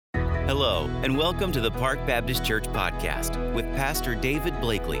Hello, and welcome to the Park Baptist Church podcast with Pastor David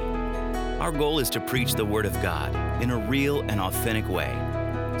Blakely. Our goal is to preach the Word of God in a real and authentic way,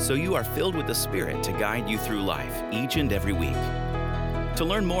 so you are filled with the Spirit to guide you through life each and every week. To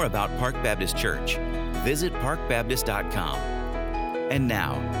learn more about Park Baptist Church, visit parkbaptist.com. And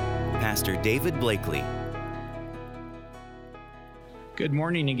now, Pastor David Blakely. Good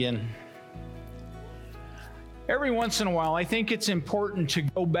morning again. Every once in a while, I think it's important to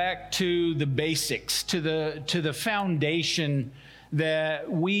go back to the basics, to the foundation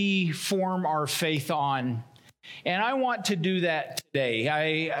that we form our faith on. And I want to do that today.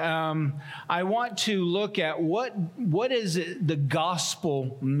 I want to look at what does the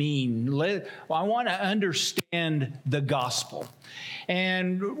gospel mean. I want to understand the gospel.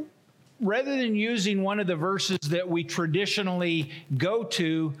 And rather than using one of the verses that we traditionally go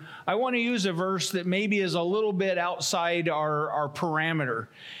to, I want to use a verse that maybe is a little bit outside our parameter.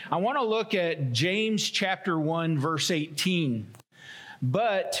 I want to look at James chapter 1, verse 18.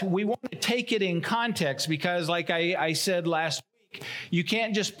 But we want to take it in context because, like I said last week, you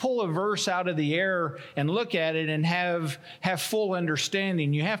can't just pull a verse out of the air and look at it and have full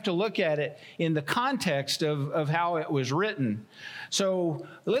understanding. You have to look at it in the context of how it was written. So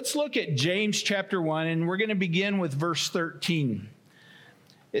let's look at James chapter 1, and we're going to begin with verse 13.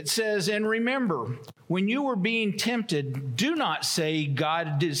 It says, "And remember, when you were being tempted, do not say,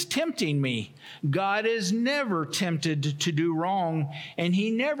 'God is tempting me.' God is never tempted to do wrong, and he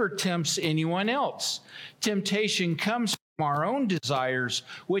never tempts anyone else. Temptation comes from our own desires,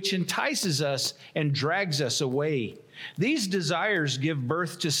 which entices us and drags us away. These desires give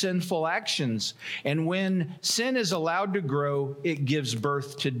birth to sinful actions, and when sin is allowed to grow, it gives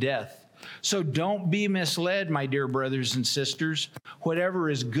birth to death. So don't be misled, my dear brothers and sisters. Whatever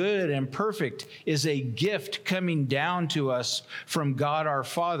is good and perfect is a gift coming down to us from God our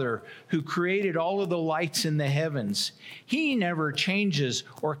Father, who created all of the lights in the heavens. He never changes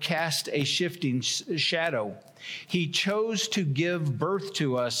or casts a shifting shadow. He chose to give birth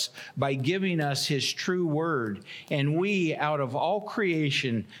to us by giving us his true word, and we, out of all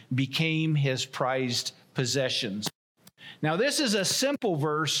creation, became his prized possessions." Now, this is a simple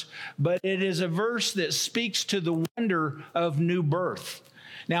verse, but it is a verse that speaks to the wonder of new birth.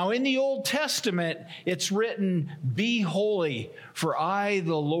 Now, in the Old Testament, it's written, "Be holy, for I,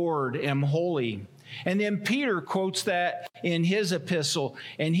 the Lord, am holy." And then Peter quotes that in his epistle,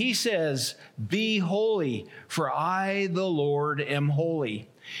 and he says, "Be holy, for I, the Lord, am holy."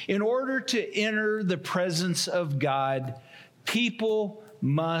 In order to enter the presence of God, people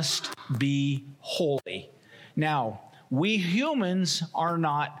must be holy. Now, we humans are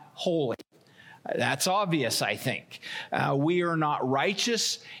not holy. That's obvious, I think. We are not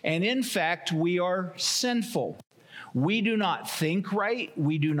righteous, and in fact, we are sinful. We do not think right.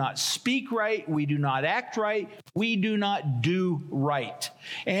 We do not speak right. We do not act right. We do not do right.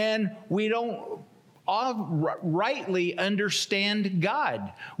 And we don't rightly understand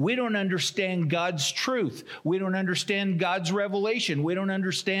God. We don't understand God's truth. We don't understand God's revelation. We don't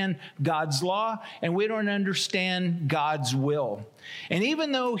understand God's law, and we don't understand God's will. And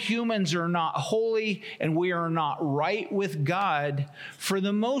even though humans are not holy and we are not right with God, for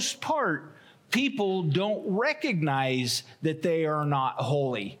the most part, people don't recognize that they are not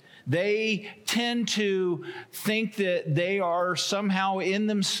holy. They tend to think that they are somehow in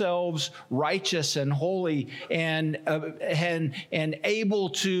themselves righteous and holy and able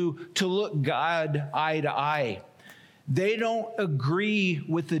to look God eye to eye. They don't agree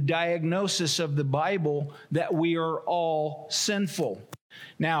with the diagnosis of the Bible that we are all sinful.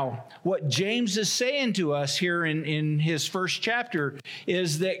 Now, what James is saying to us here in his first chapter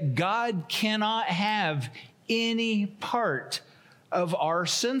is that God cannot have any part of our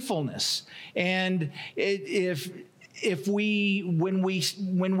sinfulness. And when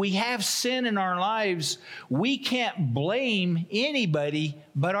we have sin in our lives, we can't blame anybody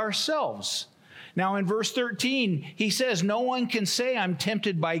but ourselves. Now in verse 13, he says, "No one can say I'm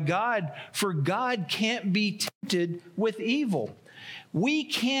tempted by God, for God can't be tempted with evil." We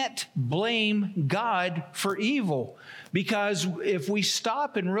can't blame God for evil, because if we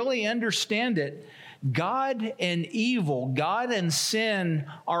stop and really understand it, God and evil, God and sin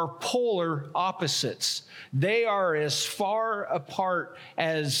are polar opposites. They are as far apart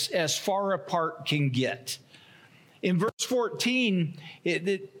as far apart can get. In verse 14,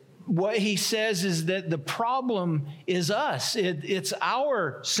 what he says is that the problem is us. It's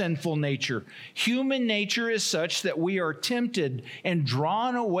our sinful nature. Human nature is such that we are tempted and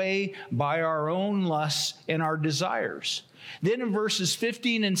drawn away by our own lusts and our desires. Then in verses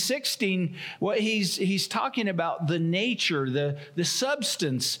 15 and 16, what he's talking about the nature, the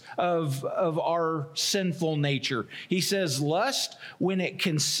substance of our sinful nature. He says, lust, when it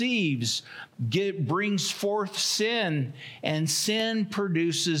conceives, brings forth sin, and sin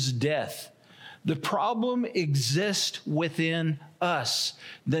produces death. The problem exists within us.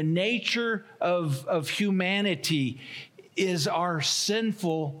 The nature of humanity is our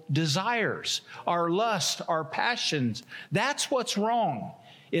sinful desires, our lust, our passions. That's what's wrong.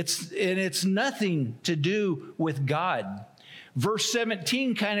 It's nothing to do with God. Verse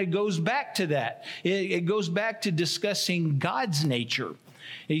 17 kind of goes back to that. It goes back to discussing God's nature.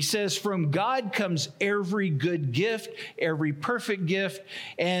 He says, from God comes every good gift, every perfect gift.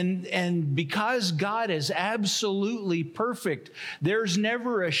 And because God is absolutely perfect, there's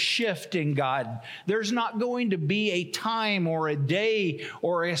never a shift in God. There's not going to be a time or a day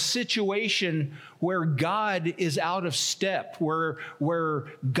or a situation where God is out of step, where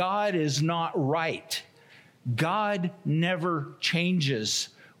God is not right. God never changes.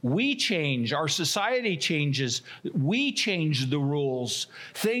 We change. Our society changes. We change the rules.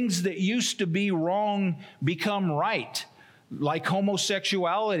 Things that used to be wrong become right, like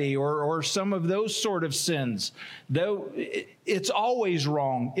homosexuality or some of those sort of sins. Though it's always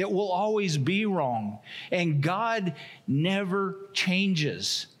wrong. It will always be wrong. And God never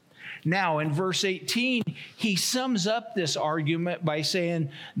changes. Now, in verse 18, he sums up this argument by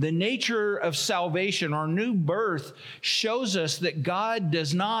saying the nature of salvation, our new birth, shows us that God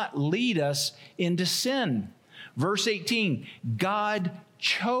does not lead us into sin. Verse 18, God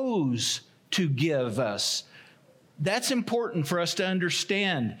chose to give us. That's important for us to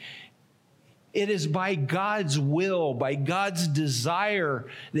understand. It is by God's will, by God's desire,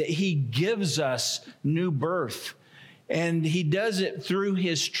 that he gives us new birth. And he does it through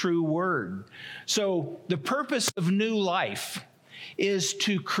his true word. So the purpose of new life is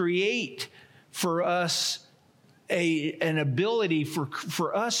to create for us an ability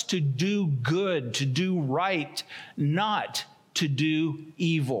for us to do good, to do right, not to do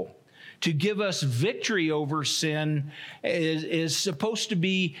evil. To give us victory over sin is supposed to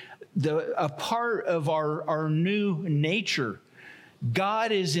be a part of our new nature.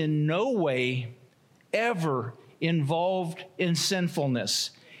 God is in no way ever involved in sinfulness.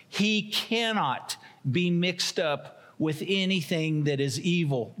 He cannot be mixed up with anything that is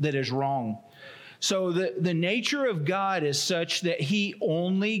evil, that is wrong. So the nature of God is such that he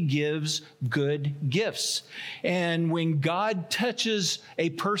only gives good gifts. And when God touches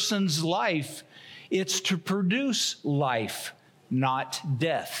a person's life, it's to produce life, not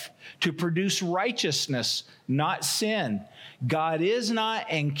death. To produce righteousness, not sin. God is not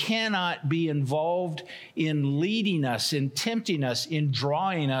and cannot be involved in leading us, in tempting us, in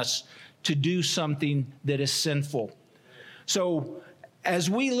drawing us to do something that is sinful. So as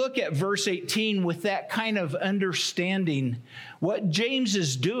we look at verse 18 with that kind of understanding, what James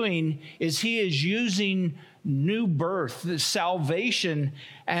is doing is he is using new birth, salvation,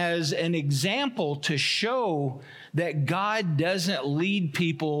 as an example to show that God doesn't lead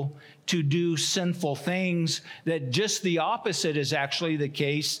people to do sinful things, that just the opposite is actually the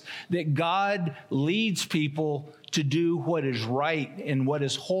case, that God leads people to do what is right and what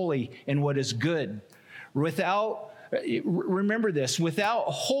is holy and what is good. Remember this, without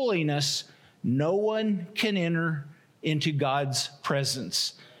holiness, no one can enter into God's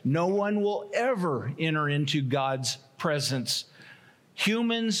presence. No one will ever enter into God's presence.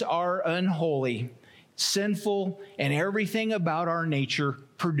 Humans are unholy, sinful, and everything about our nature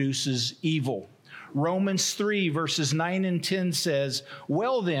produces evil. Romans 3 verses 9 and 10 says,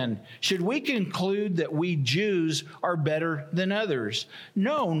 well then, should we conclude that we Jews are better than others?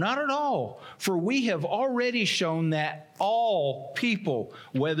 No, not at all. For we have already shown that all people,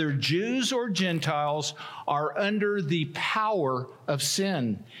 whether Jews or Gentiles, are under the power of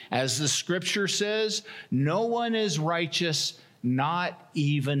sin. As the scripture says, no one is righteous, not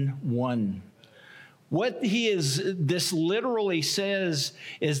even one. What this literally says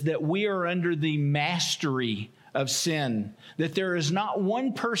is that we are under the mastery of sin, that there is not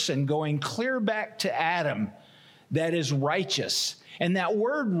one person going clear back to Adam that is righteous. And that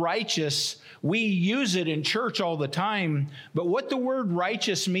word righteous, we use it in church all the time, but what the word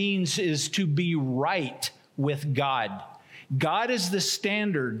righteous means is to be right with God. God is the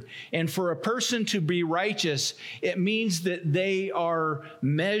standard, and for a person to be righteous, it means that they are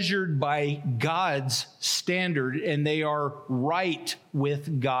measured by God's standard, and they are right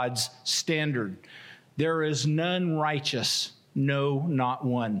with God's standard. There is none righteous, no, not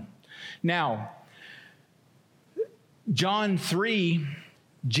one. Now, John 3,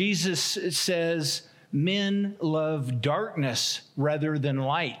 Jesus says, men love darkness rather than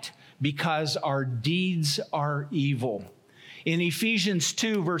light because our deeds are evil. In Ephesians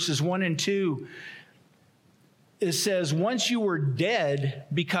 2, verses 1 and 2, it says, once you were dead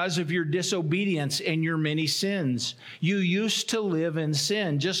because of your disobedience and your many sins, you used to live in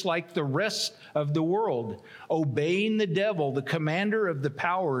sin just like the rest of the world, obeying the devil, the commander of the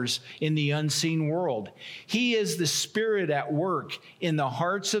powers in the unseen world. He is the spirit at work in the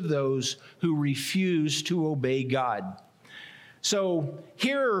hearts of those who refuse to obey God. So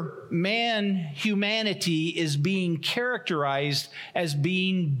here, humanity is being characterized as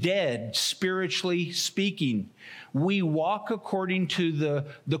being dead, spiritually speaking. We walk according to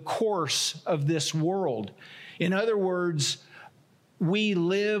the course of this world. In other words, we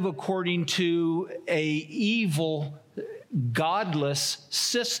live according to an evil, godless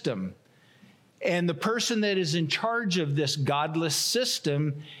system. And the person that is in charge of this godless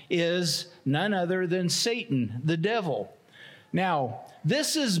system is none other than Satan, the devil. Now,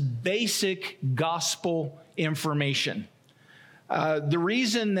 this is basic gospel information. The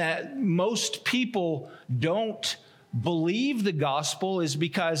reason that most people don't believe the gospel is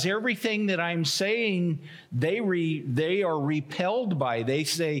because everything that I'm saying, they are repelled by. They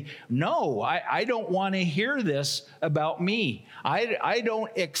say, no, I don't want to hear this about me. I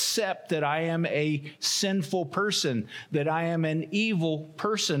don't accept that I am a sinful person, that I am an evil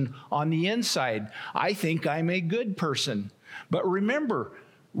person on the inside. I think I'm a good person. But remember,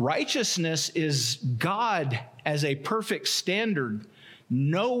 righteousness is God as a perfect standard.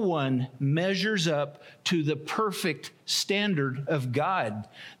 No one measures up to the perfect standard of God.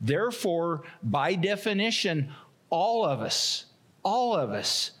 Therefore, by definition, all of us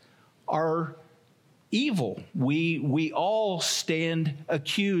are evil. We all stand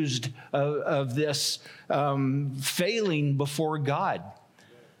accused of this failing before God.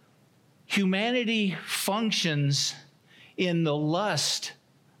 Humanity functions in the lust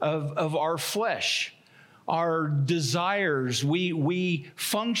of our flesh, our desires. We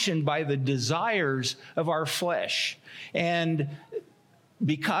function by the desires of our flesh. And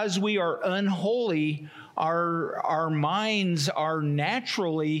because we are unholy, our minds are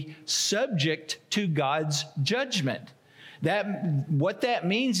naturally subject to God's judgment. What that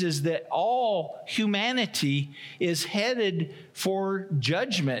means is that all humanity is headed for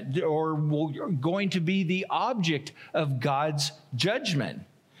judgment, or going to be the object of God's judgment.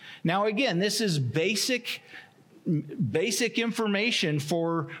 Now, again, this is basic information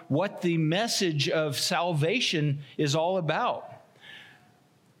for what the message of salvation is all about.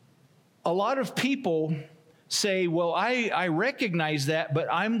 A lot of people say, well, I recognize that, but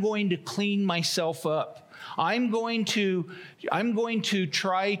I'm going to clean myself up. I'm going to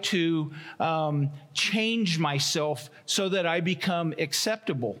try to change myself so that I become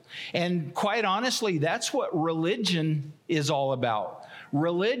acceptable. And quite honestly, that's what religion is all about.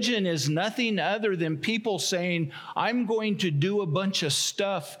 Religion is nothing other than people saying, I'm going to do a bunch of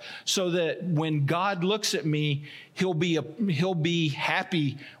stuff so that when God looks at me, he'll be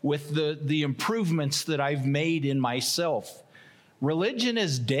happy with the improvements that I've made in myself. Religion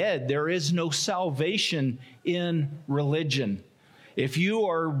is dead. There is no salvation in religion. If you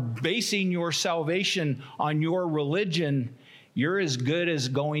are basing your salvation on your religion, you're as good as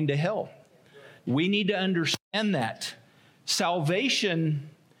going to hell. We need to understand that. Salvation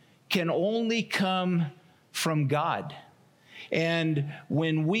can only come from God. And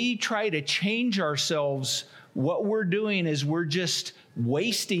when we try to change ourselves, what we're doing is we're just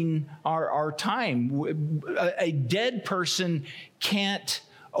wasting our time. A dead person can't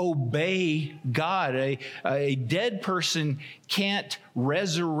obey God. A dead person can't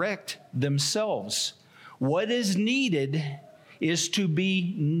resurrect themselves. What is needed is to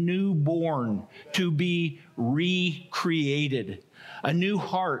be newborn, to be recreated. A new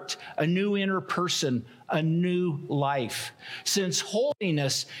heart, a new inner person, a new life. Since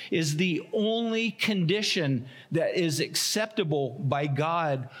holiness is the only condition that is acceptable by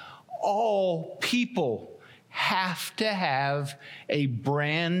God, all people have to have a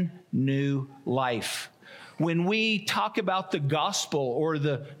brand new life. When we talk about the gospel or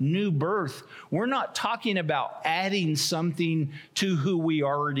the new birth, we're not talking about adding something to who we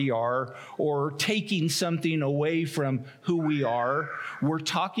already are or taking something away from who we are. We're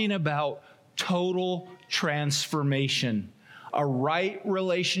talking about total transformation. A right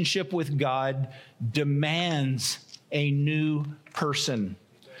relationship with God demands a new person.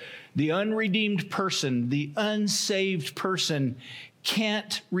 The unredeemed person, the unsaved person,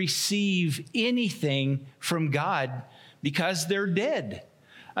 can't receive anything from God because they're dead.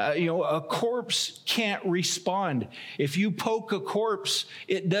 A corpse can't respond. If you poke a corpse,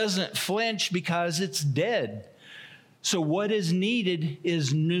 it doesn't flinch because it's dead. So what is needed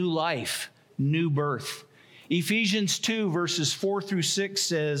is new life, new birth. Ephesians 2, verses 4 through 6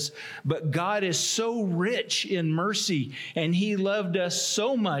 says, "But God is so rich in mercy, and he loved us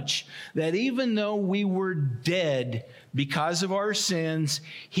so much that even though we were dead because of our sins,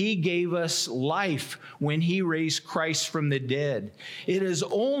 he gave us life when he raised Christ from the dead. It is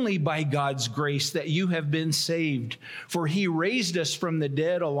only by God's grace that you have been saved, for he raised us from the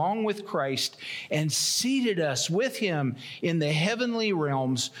dead along with Christ and seated us with him in the heavenly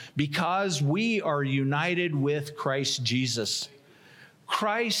realms because we are united with Christ Jesus."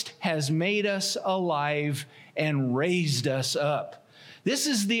 Christ has made us alive and raised us up. This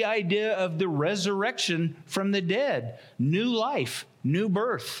is the idea of the resurrection from the dead, new life, new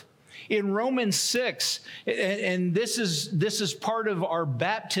birth. In Romans 6, and this is part of our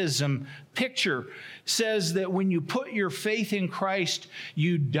baptism picture, says that when you put your faith in Christ,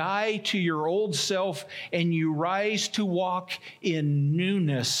 you die to your old self and you rise to walk in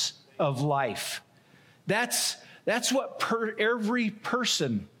newness of life. That's what every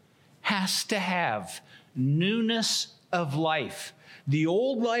person has to have, newness of life. The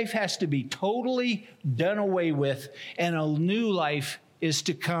old life has to be totally done away with, and a new life is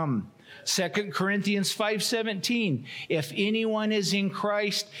to come. 2 Corinthians 5:17, "If anyone is in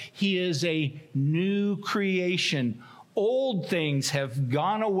Christ, he is a new creation. Old things have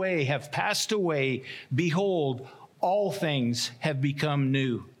gone away, have passed away. Behold, all things have become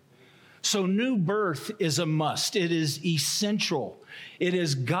new." So new birth is a must. It is essential. It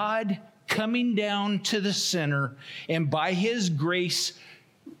is God coming down to the sinner and by his grace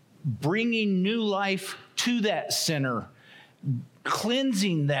bringing new life to that sinner,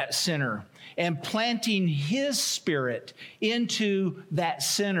 cleansing that sinner, and planting his spirit into that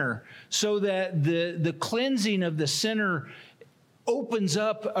sinner so that the cleansing of the sinner opens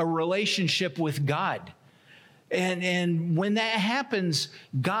up a relationship with God. And when that happens,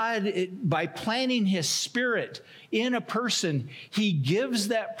 God, by planting his spirit in a person, he gives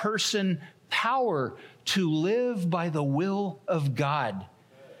that person power to live by the will of God.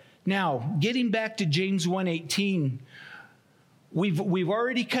 Now, getting back to James 1:18, we've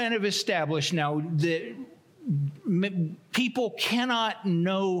already kind of established now that people cannot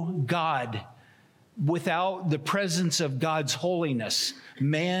know God without the presence of God's holiness.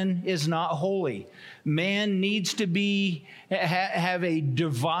 Man is not holy. Man needs to have a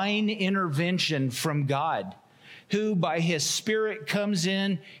divine intervention from God, who by his Spirit comes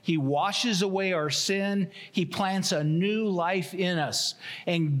in, he washes away our sin, he plants a new life in us,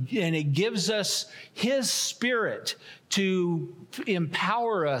 and it gives us his Spirit to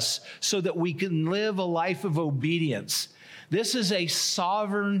empower us so that we can live a life of obedience. This is a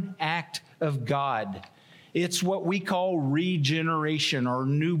sovereign act of God. It's what we call regeneration or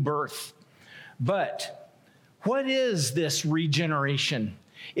new birth. But what is this regeneration?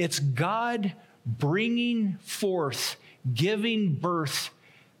 It's God bringing forth, giving birth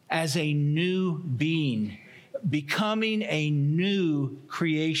as a new being, becoming a new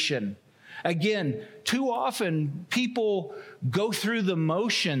creation. Again, too often people go through the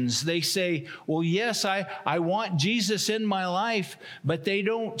motions. They say, well, yes, I want Jesus in my life, but they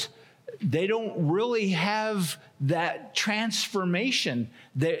don't really have that transformation.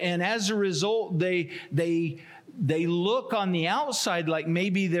 And as a result, they look on the outside like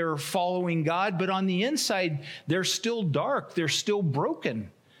maybe they're following God, but on the inside, they're still dark. They're still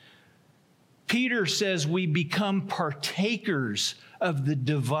broken. Peter says we become partakers of the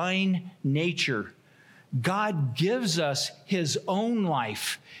divine nature. God gives us his own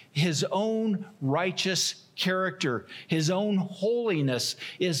life, his own righteous character, his own holiness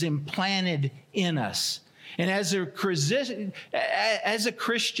is implanted in us. And as a Christian,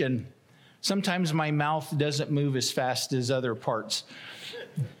 sometimes my mouth doesn't move as fast as other parts.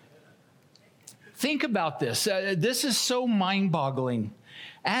 Think about this. This is so mind-boggling.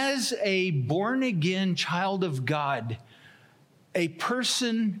 As a born-again child of God, a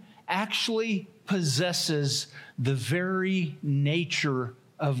person actually possesses the very nature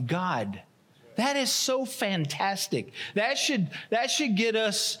of God. That is so fantastic. That should get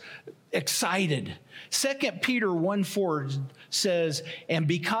us excited. 2 Peter 1:4 says, "And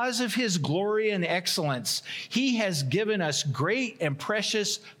because of his glory and excellence, he has given us great and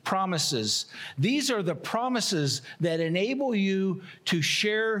precious promises. These are the promises that enable you to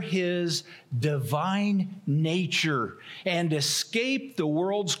share his divine nature and escape the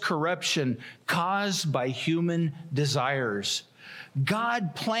world's corruption caused by human desires."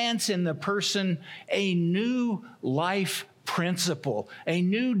 God plants in the person a new life principle, a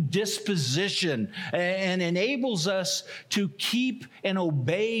new disposition, and enables us to keep and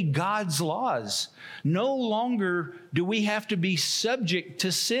obey God's laws. No longer do we have to be subject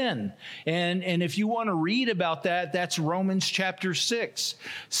to sin. And if you want to read about that, that's Romans chapter 6.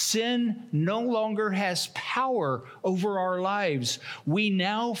 Sin no longer has power over our lives. We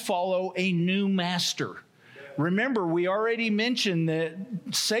now follow a new master. Remember, we already mentioned that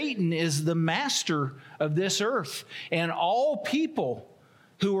Satan is the master of this earth, and all people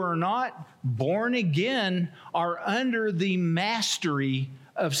who are not born again are under the mastery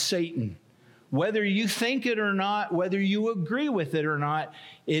of Satan. Whether you think it or not, whether you agree with it or not,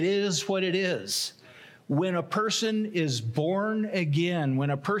 it is what it is. When a person is born again, when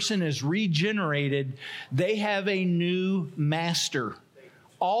a person is regenerated, they have a new master.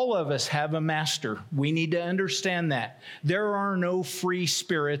 All of us have a master. We need to understand that. There are no free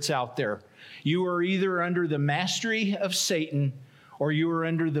spirits out there. You are either under the mastery of Satan or you are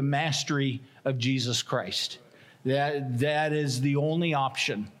under the mastery of Jesus Christ. That is the only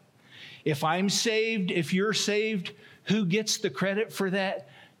option. If I'm saved, if you're saved, who gets the credit for that?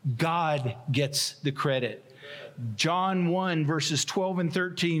 God gets the credit. John 1 verses 12 and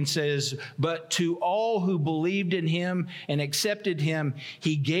 13 says, "But to all who believed in him and accepted him,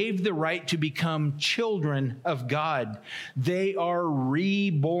 he gave the right to become children of God. They are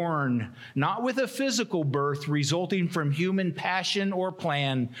reborn, not with a physical birth resulting from human passion or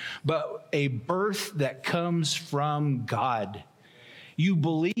plan, but a birth that comes from God." You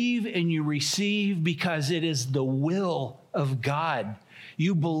believe and you receive because it is the will of God.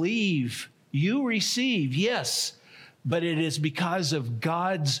 You believe, you receive, yes, but it is because of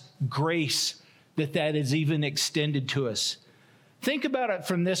God's grace that is even extended to us. Think about it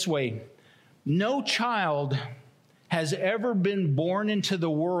from this way. No child has ever been born into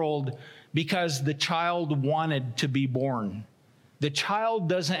the world because the child wanted to be born. The child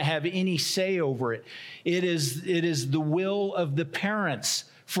doesn't have any say over it. It is the will of the parents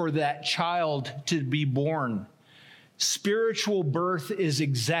for that child to be born. Spiritual birth is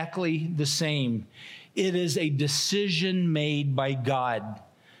exactly the same. It is a decision made by God.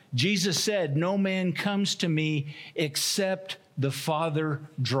 Jesus said, "No man comes to me except the Father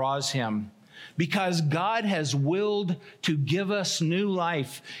draws him." Because God has willed to give us new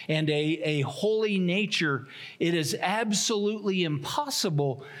life and a holy nature, it is absolutely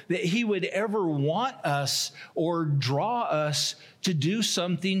impossible that he would ever want us or draw us to do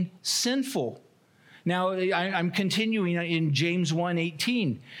something sinful. Now, I'm continuing in James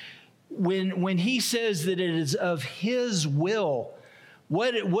 1:18. When he says that it is of his will,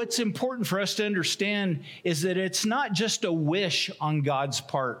 what's important for us to understand is that it's not just a wish on God's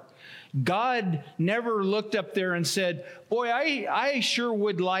part. God never looked up there and said, "Boy, I sure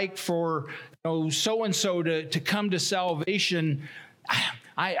would like for so-and-so to come to salvation.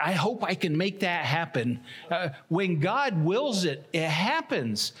 I hope I can make that happen." When God wills it, it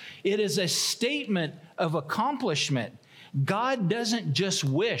happens. It is a statement of accomplishment. God doesn't just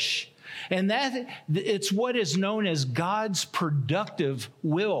wish. And it's what is known as God's productive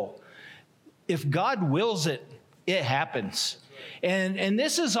will. If God wills it, it happens. And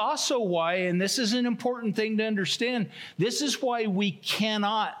this is also why, and this is an important thing to understand, this is why we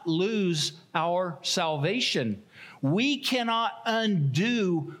cannot lose our salvation. We cannot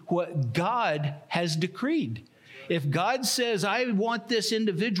undo what God has decreed. If God says, "I want this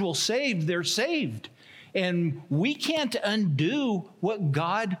individual saved," they're saved. And we can't undo what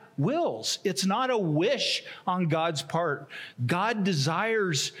God wills. It's not a wish on God's part. God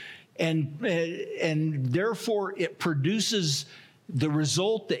desires, and therefore it produces the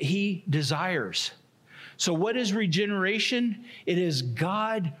result that he desires. So what is regeneration? It is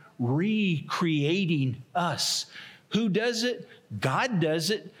God recreating us. Who does it? God does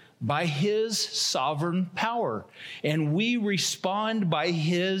it by his sovereign power. And we respond by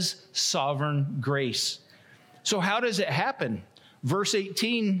his sovereign grace. So how does it happen? Verse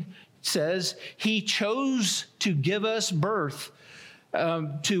 18 says, "He chose to give us birth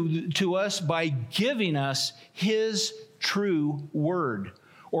to us by giving us his true word,"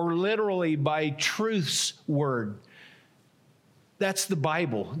 or literally by truth's word. That's the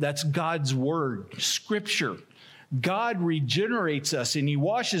Bible. That's God's word, Scripture. God regenerates us, and he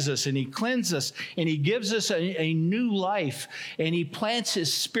washes us, and he cleanses us, and he gives us a new life, and he plants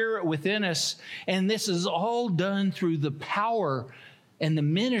his Spirit within us. And this is all done through the power and the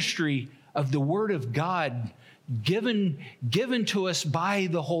ministry of the Word of God given to us by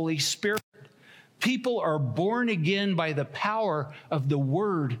the Holy Spirit. People are born again by the power of the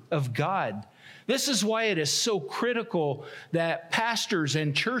Word of God. This is why it is so critical that pastors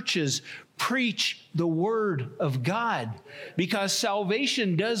and churches preach the Word of God, because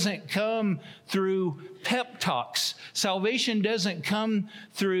salvation doesn't come through pep talks. Salvation doesn't come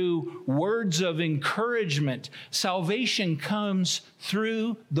through words of encouragement. Salvation comes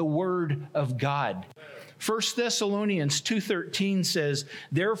through the Word of God. 1 Thessalonians 2:13 says,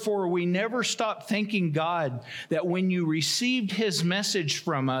 "Therefore we never stop thanking God that when you received His message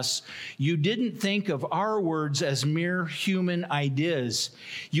from us, you didn't think of our words as mere human ideas.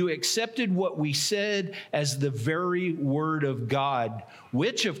 You accepted what we said as the very Word of God,"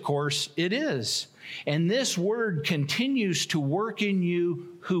 which of course it is. "And this Word continues to work in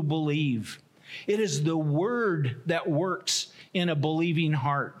you who believe." It is the Word that works in a believing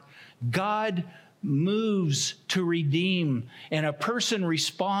heart. God moves to redeem, and a person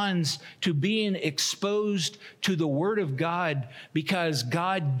responds to being exposed to the Word of God because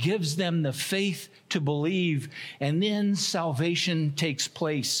God gives them the faith to believe, and then salvation takes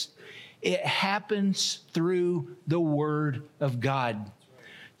place. It happens through the Word of God.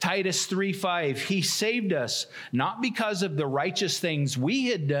 Titus 3:5, "He saved us, not because of the righteous things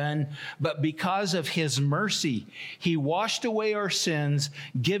we had done, but because of His mercy. He washed away our sins,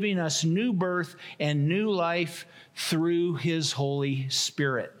 giving us new birth and new life through His Holy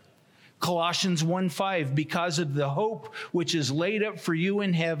Spirit." Colossians 1:5, "Because of the hope which is laid up for you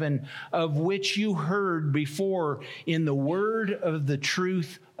in heaven, of which you heard before in the word of the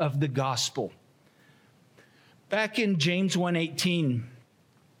truth of the gospel." Back in James 1:18,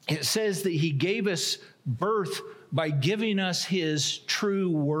 it says that He gave us birth by giving us His true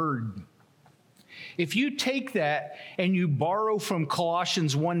word. If you take that and you borrow from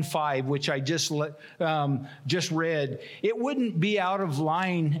Colossians 1:5, which I just read, it wouldn't be out of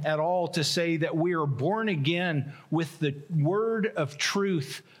line at all to say that we are born again with the word of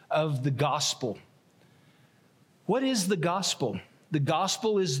truth of the gospel. What is the gospel? The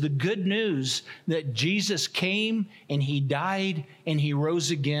gospel is the good news that Jesus came and He died and He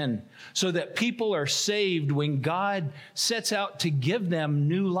rose again, so that people are saved when God sets out to give them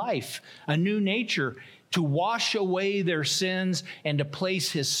new life, a new nature, to wash away their sins and to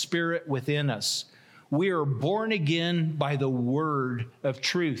place His Spirit within us. We are born again by the word of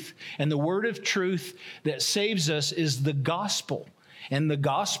truth. And the word of truth that saves us is the gospel. And the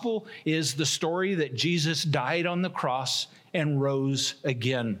gospel is the story that Jesus died on the cross and rose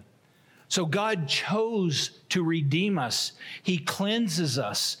again. So God chose to redeem us. He cleanses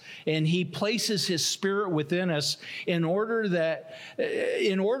us, and He places His Spirit within us. In order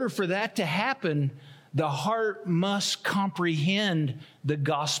for that to happen, the heart must comprehend the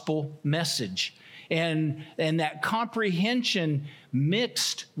gospel message. And that comprehension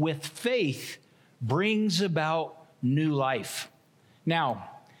mixed with faith brings about new life. Now,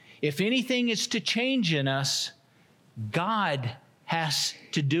 if anything is to change in us, God has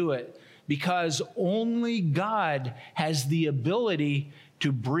to do it, because only God has the ability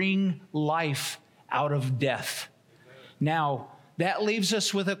to bring life out of death. Now, that leaves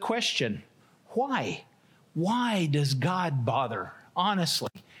us with a question. Why? Why does God bother? Honestly,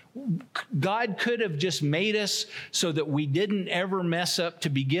 God could have just made us so that we didn't ever mess up to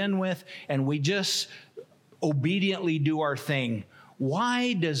begin with, and we just obediently do our thing.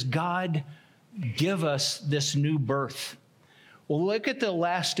 Why does God give us this new birth? Well, look at the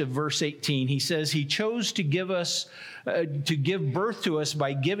last of verse 18. He says He chose to give birth to us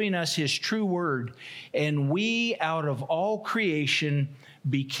by giving us His true word, and we out of all creation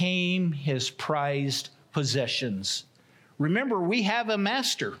became His prized possessions. Remember, we have a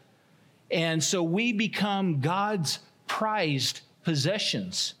master, and so we become God's prized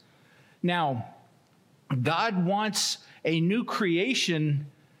possessions. Now, God wants a new creation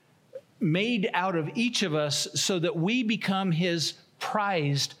made out of each of us so that we become His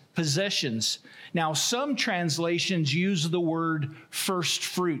prized possessions. Now, some translations use the word first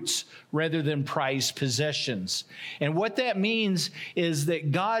fruits rather than prized possessions. And what that means is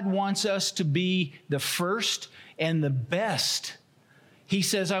that God wants us to be the first and the best. He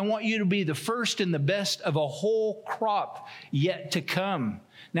says, I want you to be the first and the best of a whole crop yet to come.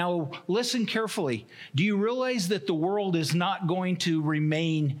 Now, listen carefully. Do you realize that the world is not going to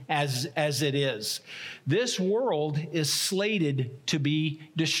remain as it is? This world is slated to be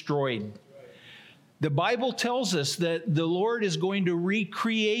destroyed. The Bible tells us that the Lord is going to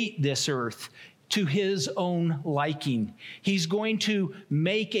recreate this earth to His own liking. He's going to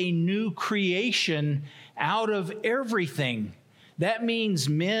make a new creation out of everything. That means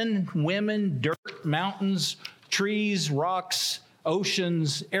men, women, dirt, mountains, trees, rocks,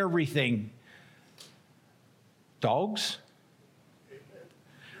 oceans, everything. Dogs?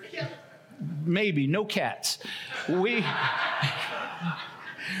 Maybe, no cats.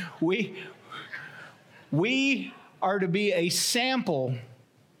 We are to be a sample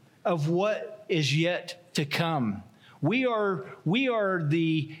of what is yet to come. We are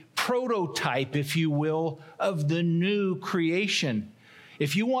the prototype, if you will, of the new creation.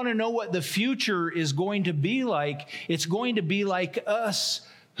 If you want to know what the future is going to be like, it's going to be like us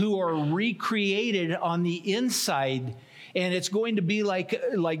who are recreated on the inside. And it's going to be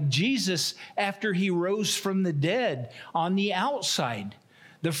like Jesus after he rose from the dead on the outside.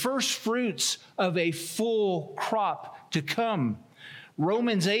 The first fruits of a full crop to come.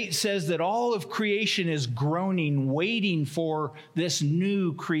 Romans 8 says that all of creation is groaning, waiting for this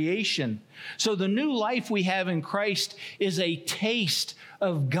new creation. So the new life we have in Christ is a taste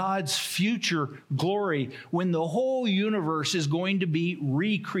of God's future glory when the whole universe is going to be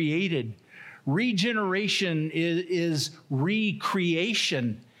recreated. Regeneration is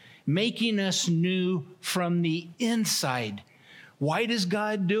recreation, making us new from the inside. Why does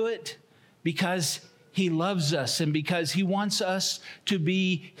God do it? Because he loves us and because he wants us to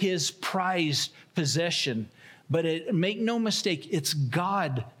be his prized possession. But make no mistake, it's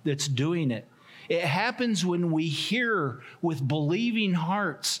God that's doing it. It happens when we hear with believing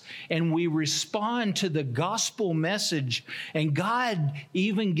hearts and we respond to the gospel message. And God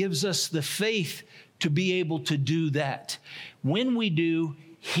even gives us the faith to be able to do that. When we do,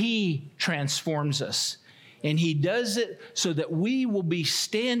 he transforms us. And he does it so that we will be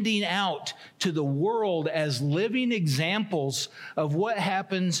standing out to the world as living examples of what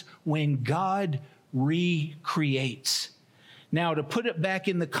happens when God recreates. Now, to put it back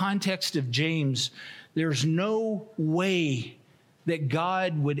in the context of James, there's no way that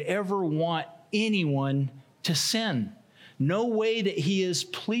God would ever want anyone to sin. No way that he is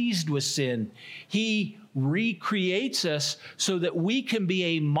pleased with sin. He recreates us so that we can be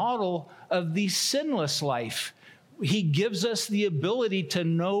a model of the sinless life. He gives us the ability to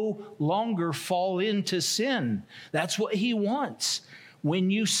no longer fall into sin. That's what he wants.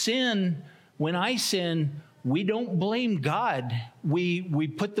 When you sin, when I sin, we don't blame God. We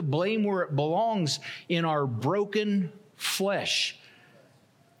put the blame where it belongs, in our broken flesh.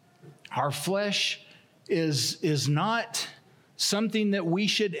 Our flesh is not something that we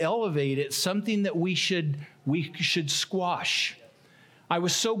should elevate. It's something that we should squash. I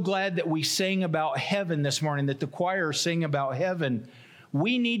was so glad that we sang about heaven this morning, that the choir sang about heaven.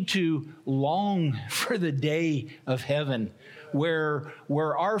 We need to long for the day of heaven, where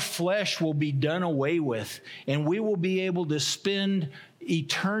our flesh will be done away with, and we will be able to spend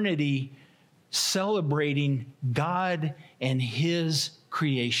eternity celebrating God and his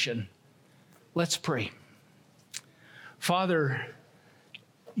creation. Let's pray. Father,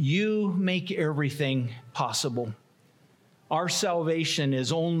 you make everything possible. Our salvation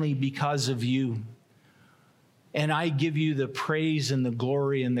is only because of you. And I give you the praise and the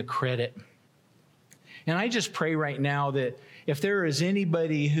glory and the credit. And I just pray right now that if there is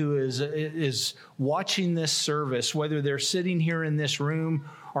anybody who is watching this service, whether they're sitting here in this room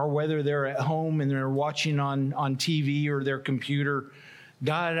or whether they're at home and they're watching on TV or their computer,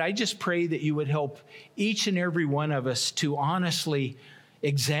 God, I just pray that you would help each and every one of us to honestly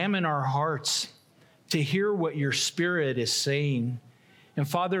examine our hearts, to hear what your Spirit is saying. And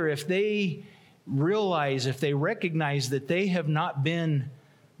Father, if they recognize that they have not been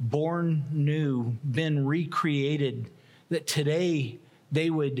born new, been recreated, that today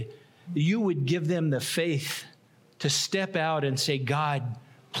you would give them the faith to step out and say, God,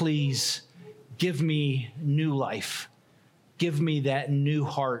 please give me new life. Give me that new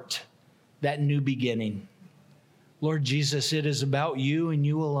heart, that new beginning. Lord Jesus, it is about you and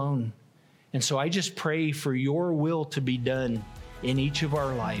you alone. And so I just pray for your will to be done in each of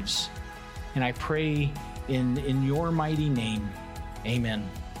our lives. And I pray in your mighty name, amen.